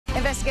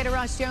Investigator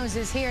Ross Jones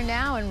is here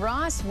now. And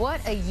Ross,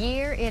 what a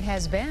year it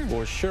has been.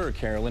 For sure,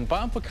 Carolyn.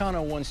 Bob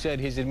Ficano once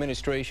said his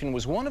administration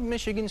was one of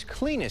Michigan's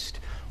cleanest.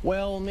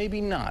 Well,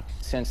 maybe not.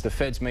 Since the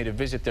feds made a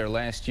visit there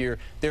last year,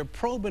 their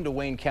probe into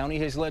Wayne County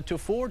has led to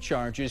 4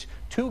 charges,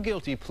 2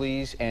 guilty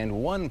pleas, and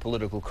 1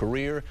 political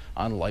career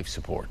on life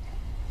support.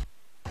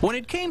 When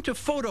it came to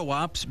photo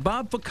ops,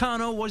 Bob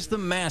Ficano was the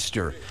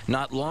master.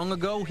 Not long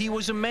ago, he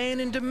was a man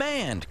in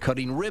demand,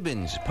 cutting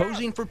ribbons,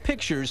 posing for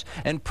pictures,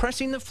 and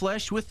pressing the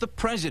flesh with the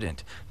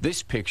president.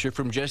 This picture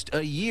from just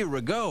a year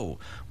ago.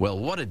 Well,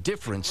 what a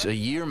difference a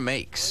year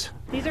makes.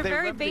 These are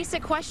very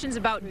basic questions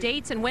about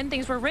dates and when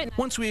things were written.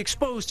 Once we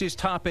exposed his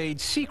top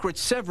aide's secret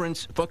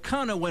severance,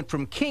 Ficano went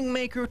from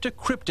kingmaker to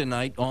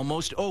kryptonite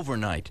almost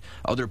overnight.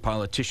 Other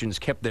politicians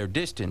kept their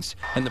distance,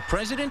 and the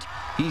president,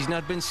 he's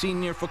not been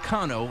seen near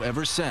Ficano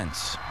ever since.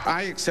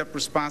 I accept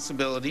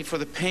responsibility for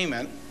the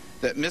payment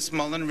that Miss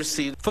Mullen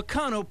received.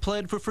 Ficano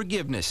pled for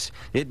forgiveness.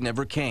 It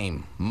never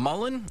came.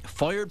 Mullen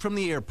fired from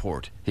the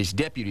airport. His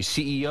deputy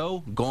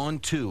CEO gone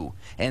too.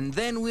 And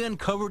then we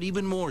uncovered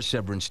even more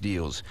severance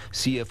deals.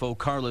 CFO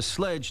Carla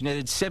Sledge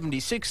netted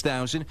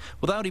 $76,000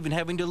 without even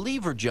having to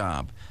leave her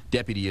job.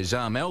 Deputy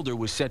Azam Elder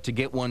was set to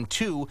get one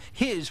too,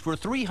 his for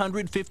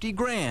 $350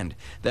 grand.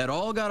 That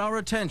all got our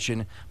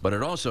attention, but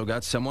it also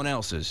got someone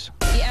else's.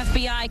 The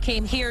FBI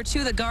came here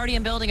to the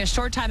Guardian building a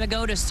short time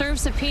ago to serve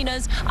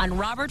subpoenas on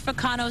Robert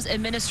Ficano's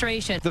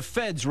administration. The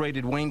feds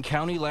raided Wayne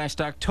County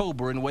last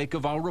October in wake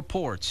of our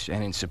reports,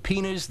 and in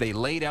subpoenas they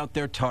laid out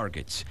their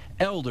targets.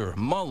 Elder,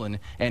 Mullen,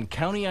 and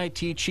County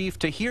IT Chief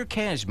Tahir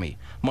Kazmi.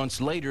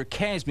 Months later,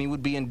 Kazmi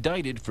would be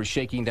indicted for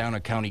shaking down a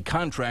county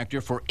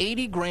contractor for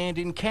 $80 grand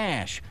in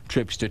cash,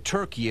 trips to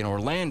Turkey and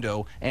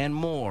Orlando, and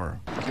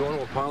more. Do you want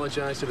to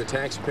apologize to the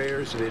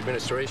taxpayers, to the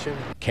administration?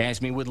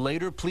 Kazmi would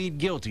later plead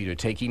guilty to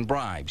taking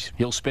bribes.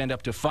 He'll spend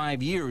up to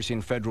 5 years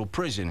in federal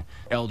prison.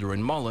 Elder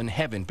and Mullen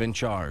haven't been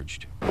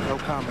charged. No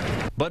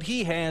comment. But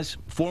he has.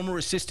 Former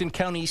Assistant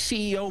County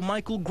CEO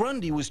Michael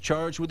Grundy was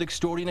charged with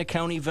extorting a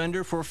county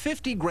vendor for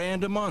 $50 grand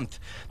a month.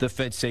 The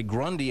feds say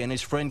Grundy and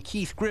his friend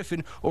Keith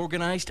Griffin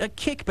organized a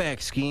kickback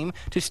scheme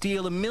to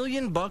steal $1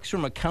 million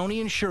from a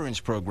county insurance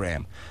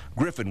program.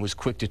 Griffin was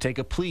quick to take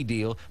a plea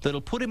deal that'll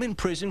put him in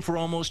prison for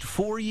almost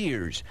 4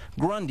 years.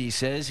 Grundy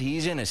says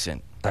he's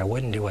innocent. I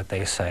wouldn't do what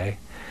they say.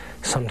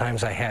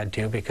 Sometimes I had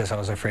to because I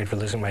was afraid for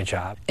losing my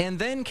job. And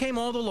then came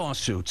all the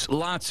lawsuits,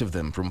 lots of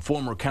them from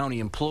former county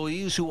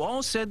employees who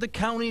all said the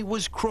county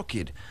was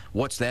crooked.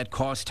 What's that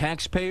cost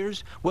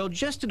taxpayers? Well,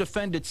 just to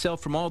defend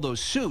itself from all those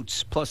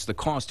suits, plus the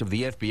cost of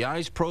the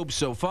FBI's probe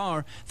so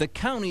far, the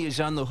county is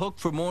on the hook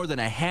for more than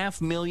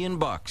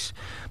 $500,000.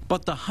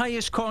 But the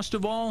highest cost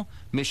of all,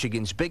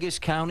 Michigan's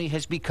biggest county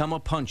has become a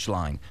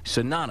punchline,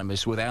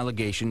 synonymous with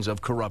allegations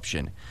of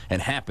corruption.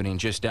 And happening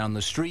just down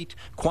the street,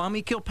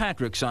 Kwame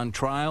Kilpatrick's on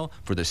trial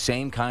for the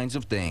same kinds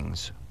of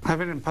things. I've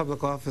been in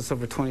public office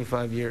over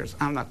 25 years.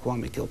 I'm not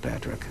Kwame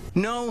Kilpatrick.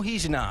 No,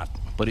 he's not.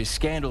 But his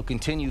scandal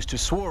continues to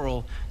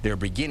swirl. They're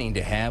beginning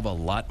to have a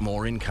lot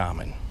more in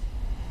common.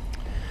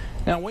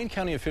 Now, Wayne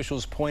County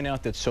officials point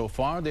out that so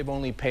far they've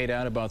only paid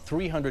out about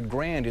 $300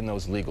 grand in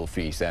those legal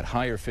fees. That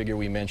higher figure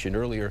we mentioned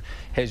earlier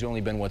has only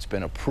been what's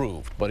been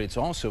approved. But it's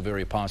also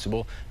very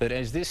possible that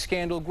as this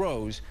scandal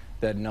grows,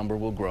 that number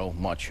will grow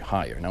much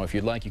higher. Now, if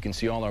you'd like, you can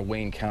see all our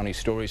Wayne County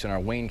stories in our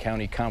Wayne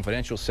County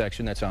Confidential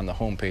section. That's on the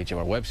homepage of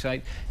our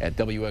website at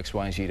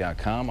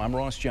WXYZ.com. I'm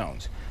Ross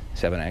Jones,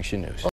 7 Action News.